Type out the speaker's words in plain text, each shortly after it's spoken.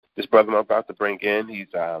This brother I'm about to bring in, he's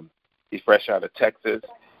fresh out of Texas.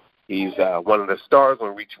 He's one of the stars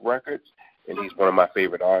on Reach Records, and he's one of my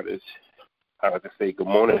favorite artists. I'd like to say good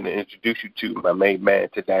morning and introduce you to my main man,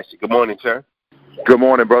 Tedashii. Good morning, sir. Good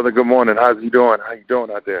morning, brother. Good morning. How's you doing? How you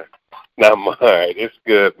doing out there? I'm all right. It's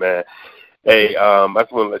good, man. Hey, I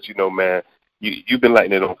just want to let you know, man, you've been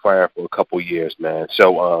lighting it on fire for a couple of years, man.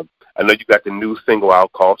 So I know you got the new single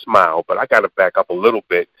out called Smile, but I got to back up a little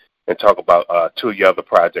bit and talk about two of your other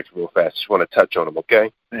projects real fast. Just want to touch on them,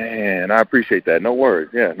 okay? Man, I appreciate that. No worries.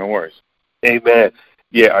 Yeah, no worries. Hey, man.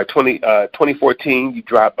 Yeah, 2014, you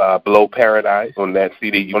dropped Below Paradise on that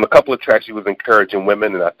CD. On a couple of tracks, you was encouraging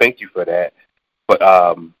women, and I thank you for that. But,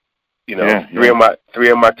 three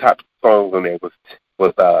of my top songs on there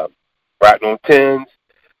was Rotten on Tens,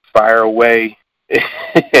 Fire Away,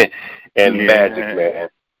 and Magic, man.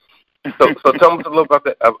 So tell us a little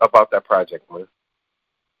about that project, man.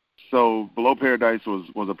 So Below Paradise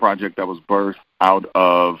was a project that was birthed out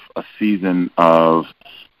of a season of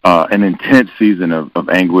an intense season of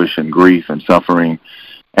anguish and grief and suffering,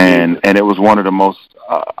 and it was one of the most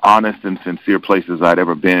honest and sincere places I'd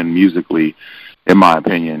ever been musically, in my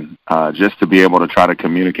opinion. Just to be able to try to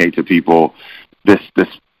communicate to people this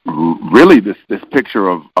picture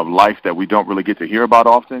of life that we don't really get to hear about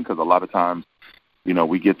often, because a lot of times, you know,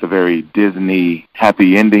 we get the very Disney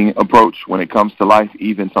happy ending approach when it comes to life,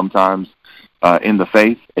 even sometimes in the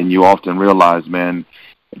faith. And you often realize, man,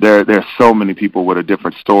 there's so many people with a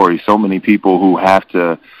different story, so many people who have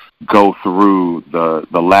to go through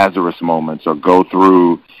the Lazarus moments or go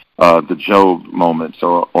through the Job moments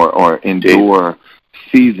or endure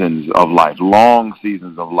seasons of life, long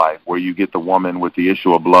seasons of life, where you get the woman with the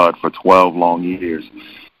issue of blood for 12 long years.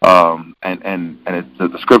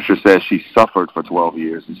 The scripture says she suffered for 12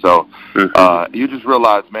 years. And so you just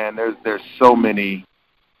realize, man, there's so many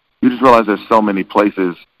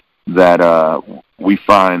places that we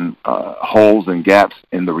find holes and gaps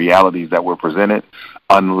in the realities that we're presented,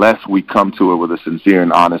 unless we come to it with a sincere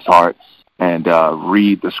and honest heart and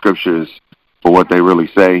read the scriptures for what they really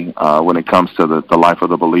say when it comes to the life of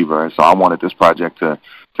the believer. And so I wanted this project to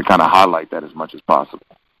kind of highlight that as much as possible.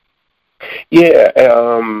 Yeah,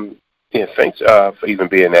 thanks for even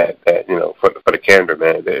being that for the candor,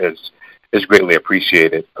 man. It's greatly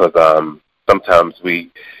appreciated, because sometimes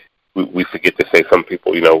we forget to say, some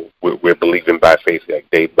people, we're believing by faith, like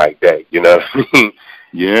day by day, you know what I mean?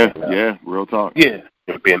 Yeah, real talk. Yeah,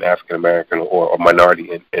 being African American or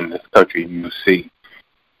minority in this country, you see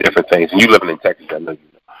different things. And you living in Texas, I know you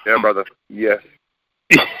know. Yeah, brother. Yes.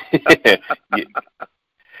 Yeah.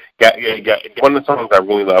 One of the songs I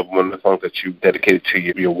really love, one of the songs that you dedicated to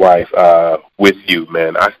your wife, With You,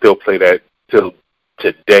 man. I still play that till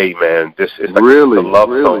today, man. This is like really a love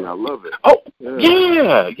song. I love it. Oh,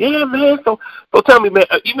 yeah, man. So tell me, man.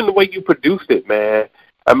 Even the way you produced it, man.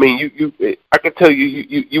 I mean, I can tell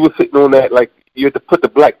you were sitting on that, like you had to put the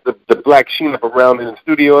black sheen up around in the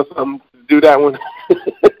studio or something to do that one.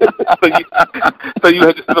 so you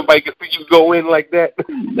had to somebody could see you go in like that.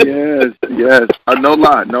 Yes. No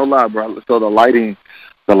lie, bro. So the lighting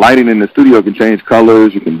in the studio can change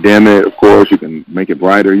colors. You can dim it, of course. You can make it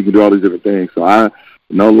brighter. You can do all these different things. So I had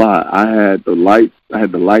the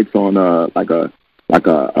lights on like a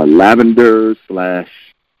lavender /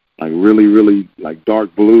 like really, really like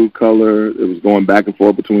dark blue color. It was going back and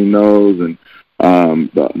forth between those, and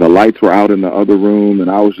the lights were out in the other room,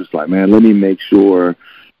 and I was just like, man, let me make sure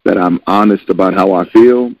that I'm honest about how I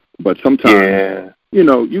feel. But sometimes,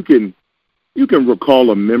 you can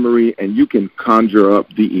recall a memory and you can conjure up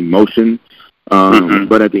the emotion.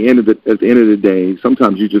 But at the end of the day,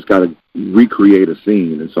 sometimes you just got to recreate a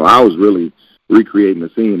scene. And so I was really recreating a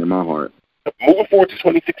scene in my heart. Moving forward to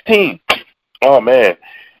 2016. Oh man,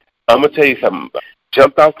 I'm gonna tell you something.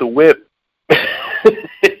 Jumped out the whip.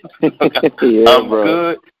 I'm bro.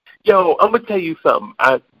 good. Yo, I'm gonna tell you something.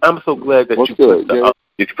 I'm so glad that you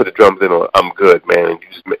put the drums in on I'm Good, man.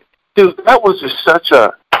 Dude, that was just such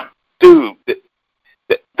a dude.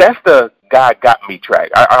 That's the God Got Me track.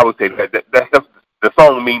 I would say that's the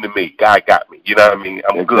song mean to me. God got me. You know what I mean?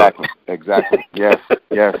 I'm good. Exactly. Yes.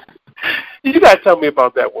 You gotta tell me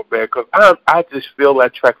about that one, man, because I just feel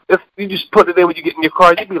that track. If you just put it in when you get in your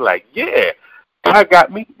car, you'd be like, yeah, God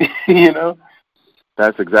got me. you know.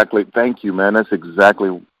 Thank you, man. That's exactly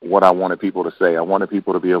what I wanted people to say. I wanted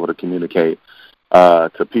people to be able to communicate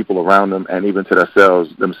to people around them and even to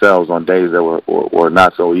themselves on days that were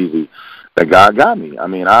not so easy, that God got me. I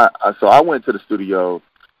mean, so I went to the studio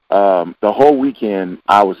the whole weekend.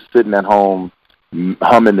 I was sitting at home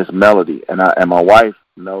humming this melody, and my wife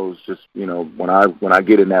knows, just when I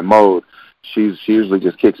get in that mode, she usually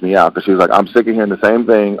just kicks me out because she was like, I'm sick of hearing the same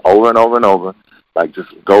thing over and over and over. Like, just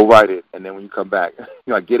go write it, and then when you come back,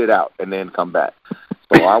 get it out, and then come back.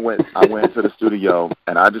 So I went to the studio,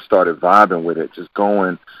 and I just started vibing with it, just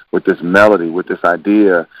going with this melody, with this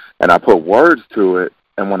idea, and I put words to it,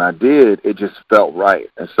 and when I did, it just felt right.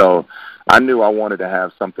 And so I knew I wanted to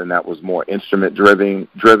have something that was more instrument-driven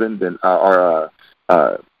than other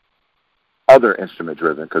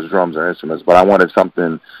instrument-driven, because drums are instruments, but I wanted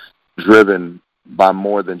something driven by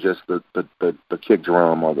more than just the kick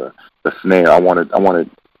drum or the snare. I wanted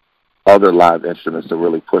other live instruments to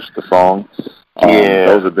really push the song.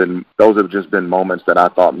 Those have just been moments that I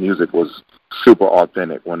thought music was super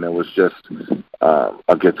authentic, when there was just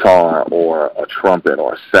a guitar or a trumpet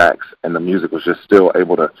or a sax, and the music was just still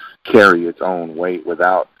able to carry its own weight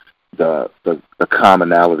without the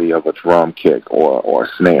commonality of a drum kick or a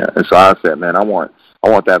snare. And so I said, man, I want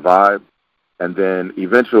that vibe. And then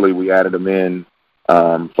eventually we added them in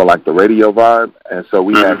for like the radio vibe, and so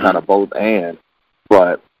we had kind of both and.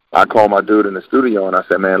 But I called my dude in the studio and I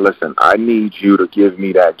said, man, listen, I need you to give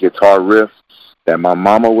me that guitar riff that my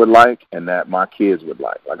mama would like and that my kids would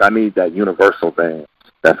like. Like, I need that universal thing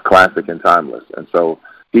that's classic and timeless. And so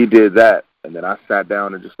he did that, and then I sat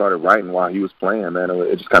down and just started writing while he was playing, man.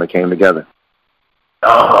 It just kind of came together.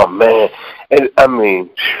 Oh, man. I mean,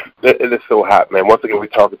 it is so hot, man. Once again, we're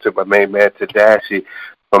talking to my main man, Tedashii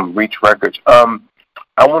from Reach Records.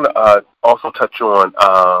 I want to also touch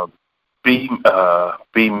on Be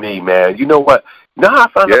Me, man. You know what? You know how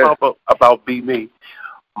I found out about Be Me?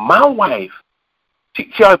 My wife,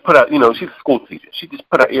 she always put out, she's a school teacher. She just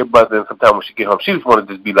put her earbuds in sometime when she get home. She just wanted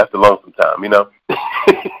to just be left alone sometime,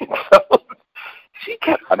 So she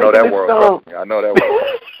kept I know that world. I know that world.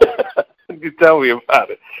 You tell me about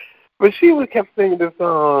it. But she kept singing this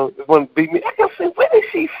song, one Be Me. I kept saying, where did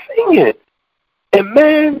she sing it? And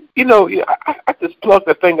man, I just plugged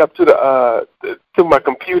the thing up to to my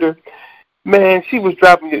computer. Man, she was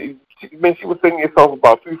dropping it. Man, she was singing a song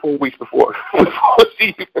about 3-4 weeks before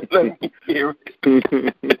she even let me hear it.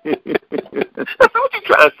 I said, what you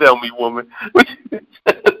trying to tell me, woman?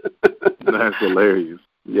 That's hilarious.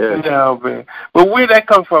 Yeah. No, man. But where that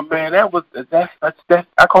comes from, man, that's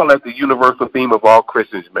I call that the universal theme of all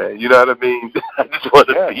Christians, man. You know what I mean? I just want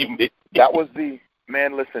to see me. That was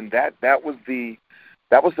listen,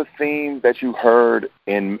 that was the theme that you heard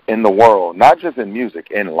in the world, not just in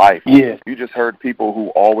music, in life. Yeah. You just heard people who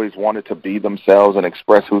always wanted to be themselves and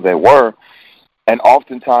express who they were. And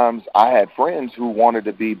oftentimes I had friends who wanted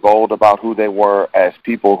to be bold about who they were as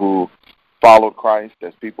people who followed Christ,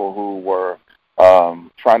 as people who were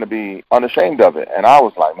trying to be unashamed of it. And I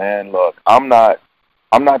was like, man, look, I'm not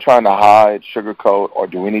trying to hide, sugarcoat, or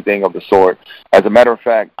do anything of the sort. As a matter of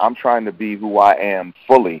fact, I'm trying to be who I am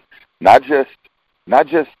fully, not just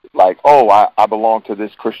like, oh, I belong to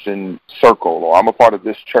this Christian circle, or I'm a part of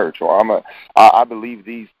this church, or I believe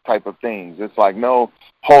these type of things. It's like, no,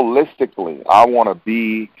 holistically, I want to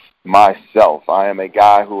be myself. I am a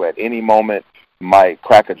guy who at any moment might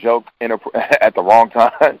crack a joke at the wrong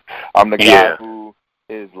time. I'm the guy who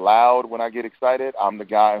is loud when I get excited. I'm the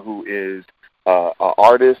guy who is an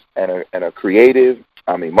artist and a creative.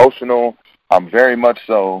 I'm emotional. I'm very much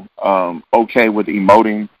so okay with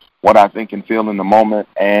emoting what I think and feel in the moment,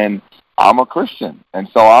 and I'm a Christian, and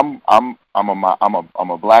so I'm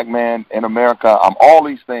a black man in America. I'm all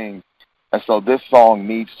these things, and so this song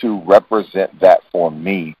needs to represent that for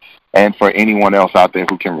me and for anyone else out there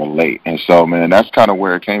who can relate. And so, man, that's kind of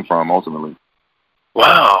where it came from ultimately.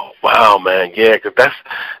 Wow, man, yeah, because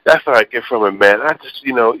that's where I get from it, man. I just,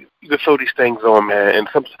 you can throw these things on, man, and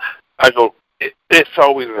it's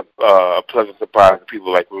always a pleasant surprise to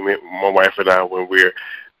people like my wife and I when we're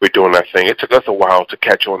doing that thing. It took us a while to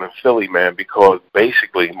catch on in Philly, man, because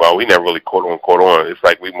basically, we never really caught on. It's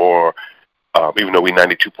like we more, even though we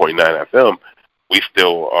 92.9 FM, we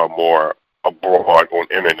still are more abroad on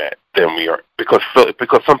internet than we are, because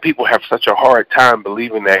some people have such a hard time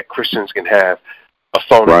believing that Christians can have a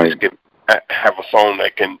song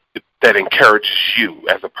that encourages you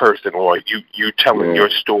as a person, or you telling your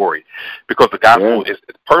story, because the gospel is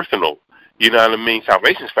personal. You know what I mean?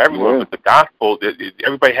 Salvation is for everyone, but the gospel,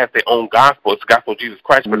 everybody has their own gospel. It's the gospel of Jesus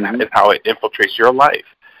Christ, but it's how it infiltrates your life.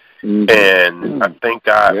 And I thank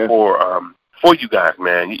God for you guys,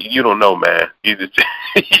 man. You don't know, man. You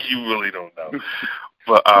really don't know.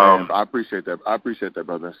 But I appreciate that. I appreciate that,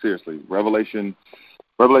 brother. Seriously, Revelation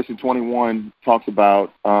 21 talks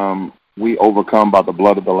about we overcome by the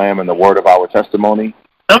blood of the Lamb and the word of our testimony.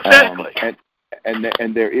 Exactly.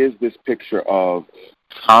 And there is this picture of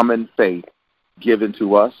common faith given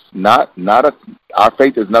to us. Our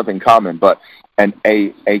faith is nothing common, but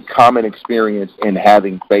a common experience in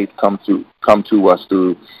having faith come to us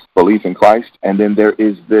through belief in Christ. And then there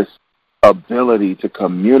is this ability to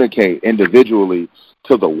communicate individually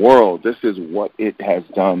to the world. This is what it has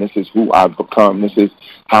done. This is who I've become. This is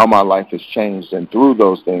how my life has changed. And through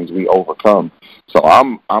those things, we overcome. So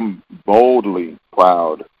I'm boldly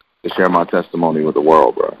proud to share my testimony with the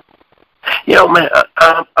world, bro. Man,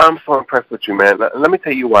 I'm so impressed with you, man. Let me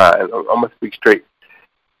tell you why. I'm going to speak straight.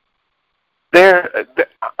 I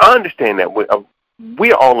understand that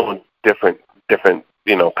we're all on different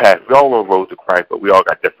paths. We're all on roads to Christ, but we all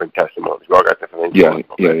got different testimonies. We all got different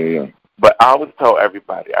influences. Yeah. But I always tell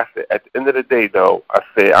everybody, I said, at the end of the day, though, I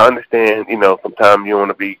understand, sometimes you want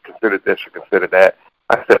to be considered this or considered that.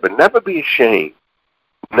 I said, but never be ashamed.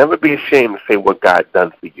 Never be ashamed to say what God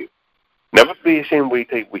done for you. Never be ashamed where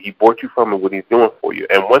he brought you from and what he's doing for you.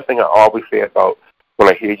 And one thing I always say about when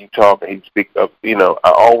I hear you talk and you speak up, I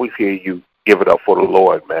always hear you give it up for the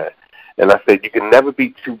Lord, man. And I said, you can never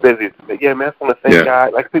be too busy to say, yeah, man, that's from the same guy.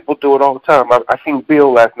 Like people do it all the time. I seen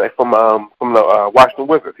Bill last night from the Washington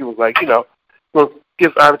Wizards. He was like,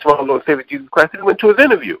 give honor to our Lord and Savior Jesus Christ. He went to his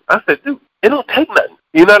interview. I said, dude, it don't take nothing.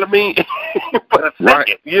 You know what I mean? But a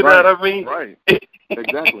second. You know what I mean? Right.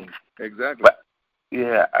 Exactly. But,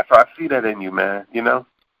 yeah, so I see that in you, man.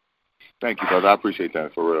 Thank you, brother. I appreciate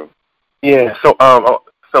that for real. Yeah. So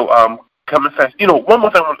coming fast. One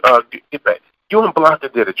more thing. I want to get back. You and Blanca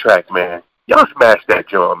did a track, man. Y'all smashed that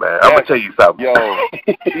joint, man. I'm gonna tell you something.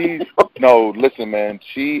 Yo, listen, man.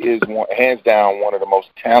 She is hands down one of the most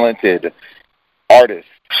talented artists,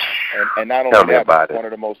 and not only that, but one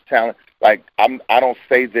of the most talented. Like I don't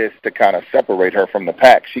say this to kind of separate her from the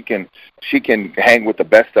pack. She can hang with the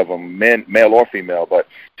best of them, male or female. But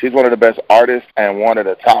she's one of the best artists and one of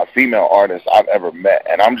the top female artists I've ever met.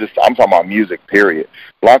 And I'm talking about music, period.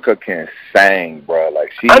 Blanca can sing, bro.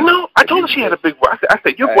 Like I know. I told her she had a big voice. I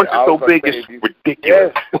said your voice is so big, it's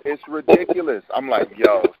ridiculous. Yes, it's ridiculous. I'm like,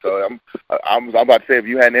 yo. So I'm about to say, if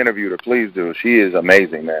you hadn't interviewed her, please do. She is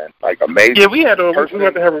amazing, man. Like amazing. Yeah, we had to have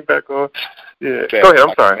her back on. Yeah. Go ahead.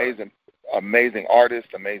 I'm sorry. Amazing artist,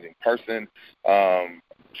 amazing person.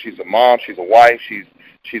 She's a mom, she's a wife,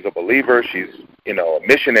 she's a believer, she's a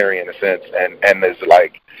missionary in a sense, and is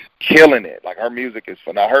like killing it. Like her music is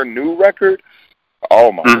phenomenal. Her new record,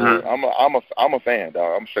 oh my Lord, I'm a fan,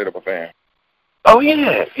 dog. I'm straight up a fan. Oh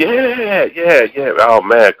yeah. Oh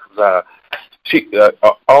man, 'cause she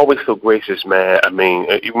always so gracious, man. I mean,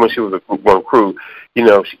 even when she was one crew,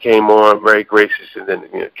 she came on very gracious, and then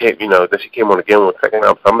then she came on again with second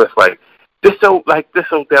album. So I'm just like. Just so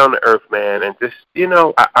down to earth, man, and just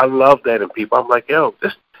I love that in people. I'm like, yo,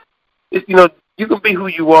 you can be who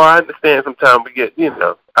you are. I understand sometimes we get,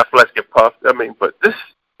 our flesh get puffed. I mean, but this,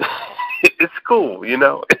 it's cool, you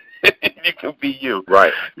can be you,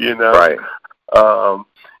 right? Right.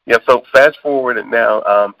 So fast forward and now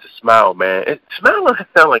to Smile, man. Smile doesn't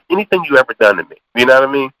sound like anything you ever done to me. You know what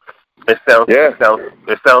I mean? It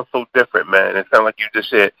sounds so different, man. It sounds like you just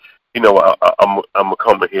said. I'm gonna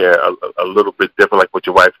come in here a little bit different, like what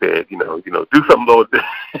your wife said. Do something a little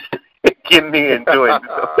get in here and do it.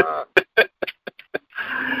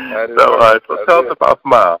 So tell us about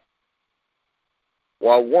Smile.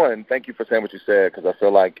 Well, one, thank you for saying what you said, because I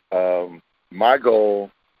feel like my goal.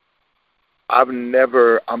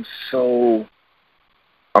 I'm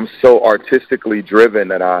so artistically driven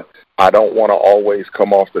that I don't want to always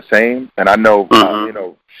come off the same. And I know,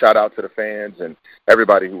 shout out to the fans and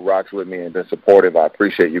everybody who rocks with me and been supportive. I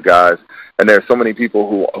appreciate you guys. And there's so many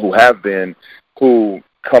people who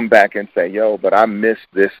come back and say, yo, but I miss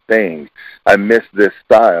this thing. I miss this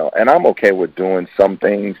style. And I'm okay with doing some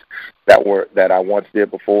things that I once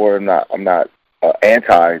did before. I'm not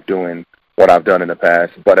anti doing what I've done in the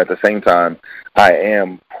past, but at the same time, I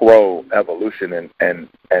am pro evolution and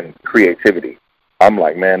creativity. I'm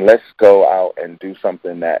like, man, let's go out and do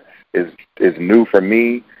something that is new for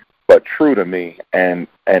me, but true to me, and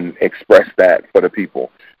express that for the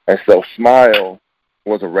people. And so Smile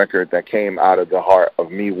was a record that came out of the heart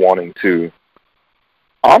of me wanting to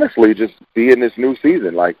honestly just be in this new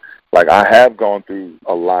season. Like I have gone through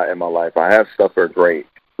a lot in my life. I have suffered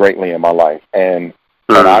greatly in my life, and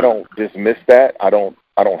I don't dismiss that. I don't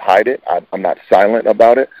hide it. I'm not silent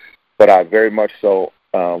about it, but I very much so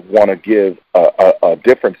want to give a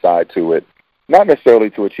different side to it, not necessarily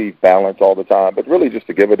to achieve balance all the time, but really just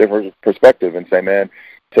to give a different perspective and say, man,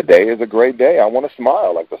 today is a great day. I want to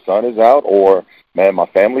smile, like the sun is out, or, man, my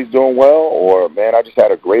family's doing well, or, man, I just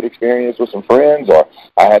had a great experience with some friends, or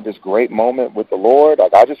I had this great moment with the Lord.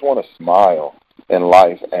 Like, I just want to smile in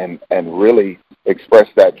life and really express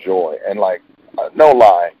that joy. And, like, no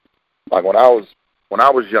lie, like when I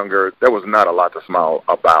was younger, there was not a lot to smile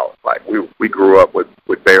about. Like we grew up with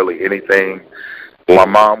barely anything. My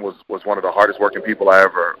mom was one of the hardest working people I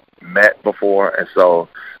ever met before, and so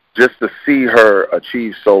just to see her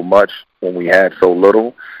achieve so much when we had so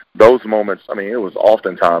little, those moments, I mean, it was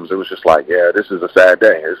oftentimes, it was just like, yeah, this is a sad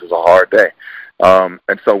day. This is a hard day.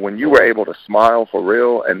 And so when you were able to smile for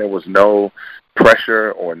real and there was no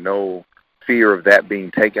pressure or no fear of that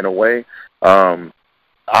being taken away,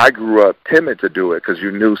 I grew up timid to do it because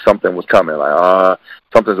you knew something was coming. Like,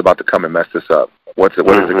 something's about to come and mess this up. What is it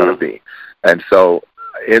going to be? And so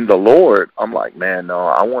in the Lord, I'm like, man, no,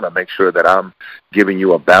 I want to make sure that I'm giving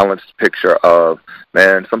you a balanced picture of,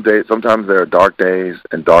 man, sometimes there are dark days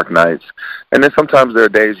and dark nights, and then sometimes there are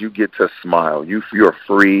days you get to smile. You're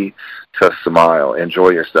free to smile, enjoy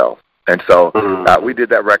yourself. And so we did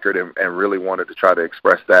that record and really wanted to try to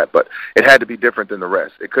express that, but it had to be different than the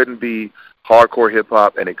rest. It couldn't be hardcore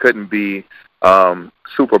hip-hop, and it couldn't be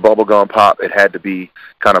super bubblegum pop. It had to be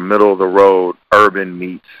kind of middle-of-the-road, urban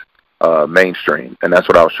meets mainstream, and that's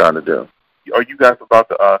what I was trying to do. Are you guys about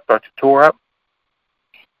to start your tour up?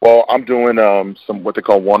 Well, I'm doing some what they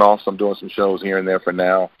call one-offs. I'm doing some shows here and there for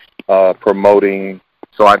now, promoting.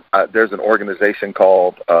 So there's an organization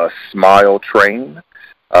called Smile Train.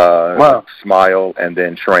 Wow. Smile and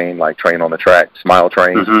then train, like train on the track, Smile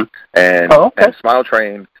Train. And Smile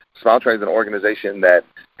Train is an organization that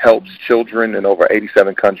helps children in over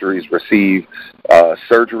 87 countries receive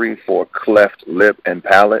surgery for cleft lip and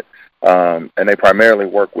palate. And they primarily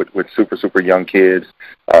work with super young kids,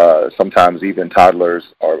 sometimes even toddlers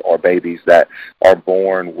or babies that are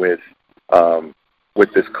born with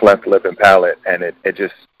this cleft lip and palate, and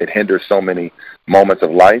it hinders so many moments of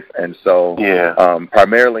life. And so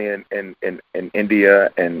primarily in India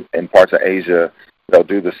and in parts of Asia, they'll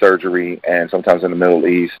do the surgery, and sometimes in the Middle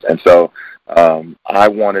East. And so I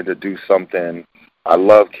wanted to do something. I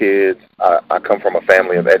love kids. I come from a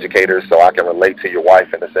family of educators, so I can relate to your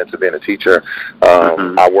wife in the sense of being a teacher.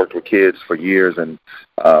 I worked with kids for years, and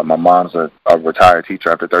my mom's a retired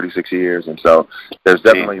teacher after 36 years. And so there's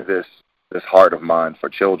definitely this heart of mine for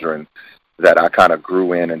children that I kind of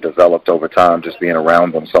grew in and developed over time, just being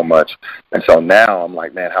around them so much. And so now I'm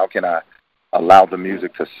like, man, how can I allow the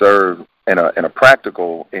music to serve in a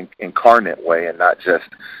practical, incarnate way, and not just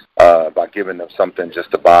by giving them something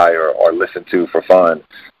just to buy or listen to for fun.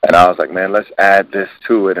 And I was like, man, let's add this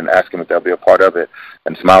to it and ask them if they'll be a part of it.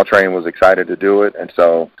 And Smile Train was excited to do it. And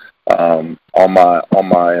so on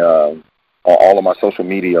all of my social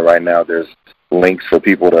media right now, there's links for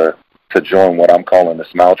people to join what I'm calling the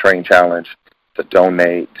Smile Train Challenge, to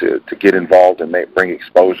donate, to get involved and bring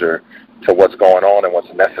exposure to what's going on and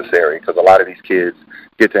what's necessary, because a lot of these kids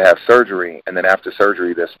get to have surgery, and then after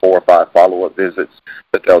surgery there's 4 or 5 follow-up visits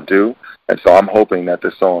that they'll do. And so I'm hoping that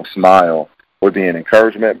this song Smile would be an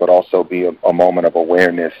encouragement, but also be a moment of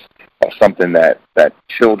awareness of something that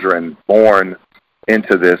children born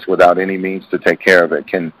into this without any means to take care of it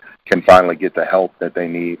can finally get the help that they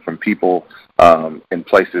need from people in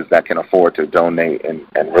places that can afford to donate and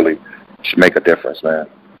really make a difference, man.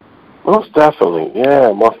 Most definitely,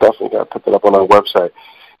 yeah. Most definitely. Got to put that up on our website.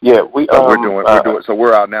 Yeah, we're doing. So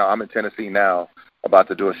we're out now. I'm in Tennessee now, about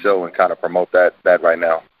to do a show and kind of promote that right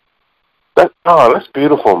now. That's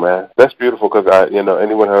beautiful, man. That's beautiful, because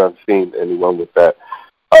anyone who has seen anyone with that,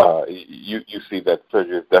 you see that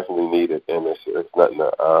surgery is definitely needed, and it's nothing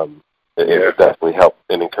to it definitely help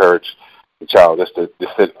and encourage the child just to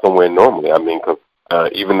sit somewhere normally. I mean, because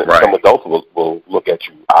even some adults will look at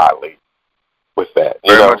you oddly with that.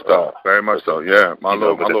 Very much so. Yeah, my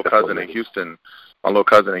little cousin in Houston. My little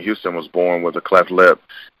cousin in Houston was born with a cleft lip,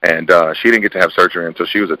 and she didn't get to have surgery until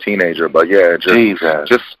she was a teenager. But yeah,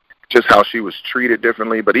 just how she was treated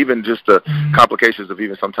differently. But even just the complications of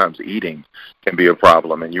even sometimes eating can be a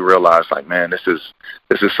problem, and you realize, like, man, this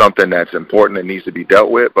is something that's important and needs to be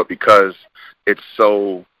dealt with. But because it's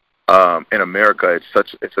so in America,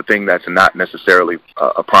 it's a thing that's not necessarily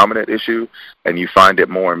a prominent issue, and you find it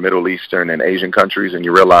more in Middle Eastern and Asian countries, and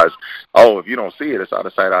you realize, if you don't see it, it's out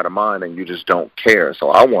of sight, out of mind, and you just don't care.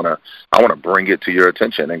 So I wanna bring it to your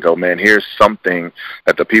attention and go, man, here's something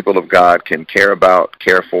that the people of God can care about,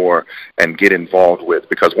 care for, and get involved with.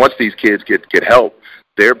 Because once these kids get help,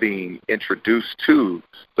 they're being introduced to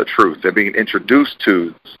the truth. They're being introduced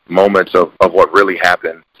to moments of what really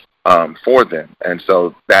happened for them. And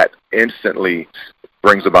so that instantly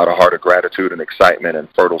brings about a heart of gratitude and excitement and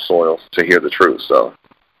fertile soil to hear the truth. So,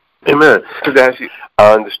 amen. Because actually,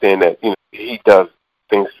 I understand that he does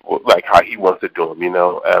things like how he wants to do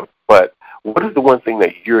them. But what is the one thing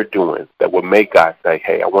that you're doing that would make God say,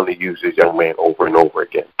 "Hey, I want to use this young man over and over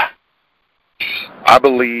again"? I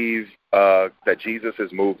believe that Jesus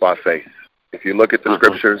is moved by faith. If you look at the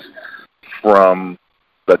scriptures, from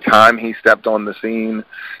the time he stepped on the scene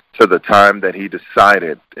to the time that he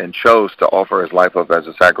decided and chose to offer his life up as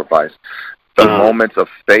a sacrifice, the moments of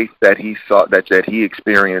faith that he saw, that he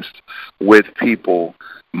experienced with people,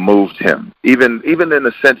 moved him. Even in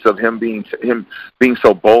the sense of him being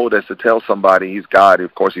so bold as to tell somebody he's God.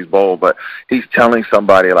 Of course, he's bold, but he's telling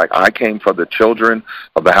somebody, like, I came for the children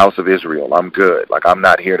of the house of Israel. I'm good. Like, I'm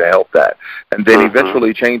not here to help that. And then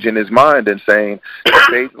eventually changing his mind and saying,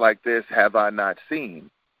 faith like this have I not seen.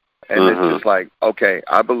 And it's just like, okay,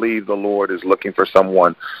 I believe the Lord is looking for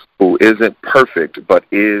someone who isn't perfect, but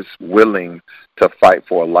is willing to fight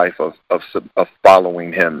for a life of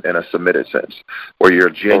following him in a submitted sense, where you're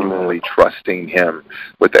genuinely trusting him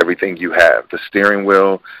with everything you have. The steering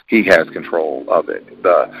wheel, he has control of it.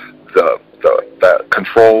 The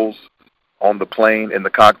controls on the plane, in the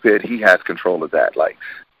cockpit, he has control of that. Like,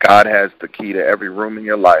 God has the key to every room in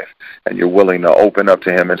your life, and you're willing to open up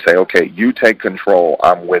to him and say, okay, you take control,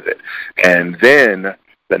 I'm with it. And then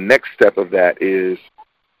the next step of that is,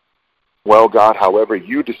 well, God, however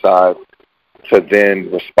you decide to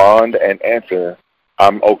then respond and answer,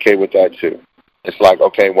 I'm okay with that too. It's like,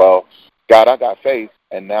 okay, well, God, I got faith,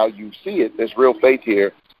 and now you see it. There's real faith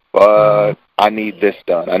here, but I need this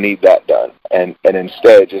done. I need that done. And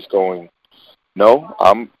instead just going, no,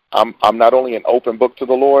 I'm not only an open book to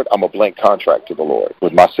the Lord, I'm a blank contract to the Lord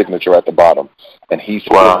with my signature at the bottom, and he's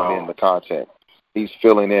filling in the content. He's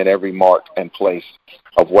filling in every mark and place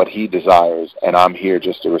of what he desires, and I'm here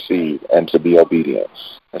just to receive and to be obedient.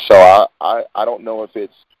 And so I don't know if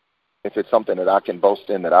it's something that I can boast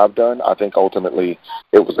in that I've done. I think ultimately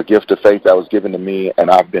it was a gift of faith that was given to me,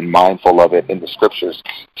 and I've been mindful of it in the scriptures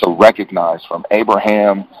to recognize, from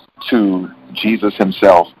Abraham to Jesus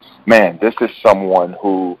himself, man, this is someone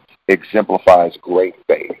who exemplifies great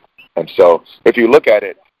faith. And so if you look at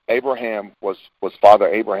it, Abraham was Father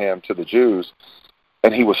Abraham to the Jews,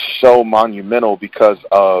 and he was so monumental because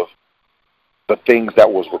of the things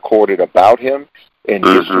that was recorded about him in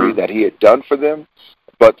history that he had done for them.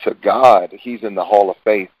 But to God, he's in the Hall of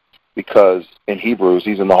Faith because, in Hebrews,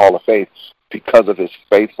 he's in the Hall of Faith because of his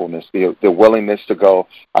faithfulness, the willingness to go,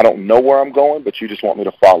 I don't know where I'm going, but you just want me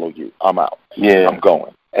to follow you. I'm out. Yeah, I'm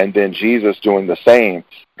going. And then Jesus doing the same.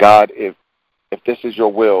 God, if this is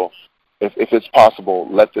your will, if it's possible,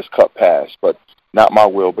 let this cup pass, but not my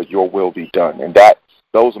will, but your will be done. And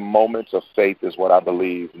those moments of faith is what I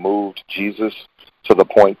believe moved Jesus to the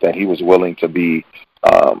point that he was willing to be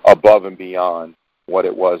above and beyond what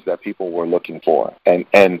it was that people were looking for. And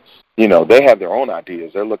you know, they have their own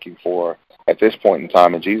ideas. They're looking for, at this point in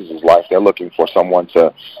time in Jesus' life, they're looking for someone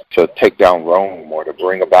to take down Rome or to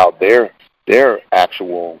bring about their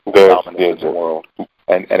actual dominance in the world.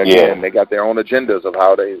 And again, they got their own agendas of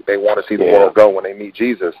how they want to see the world go when they meet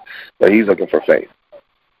Jesus. But he's looking for faith.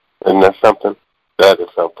 And that's something. That is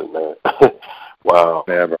something, man. Wow.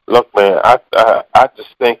 Never. Look, man, I just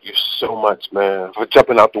thank you so much, man, for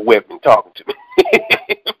jumping out the whip and talking to me.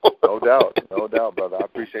 No doubt, brother. I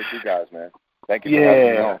appreciate you guys, man. Thank you for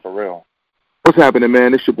having me on, for real. What's happening,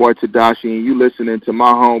 man? It's your boy Tadashi, and you listening to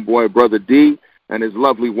my homeboy, Brother D, and his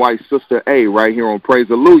lovely white sister A right here on Praise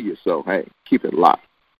Hallelujah. So, hey, keep it locked.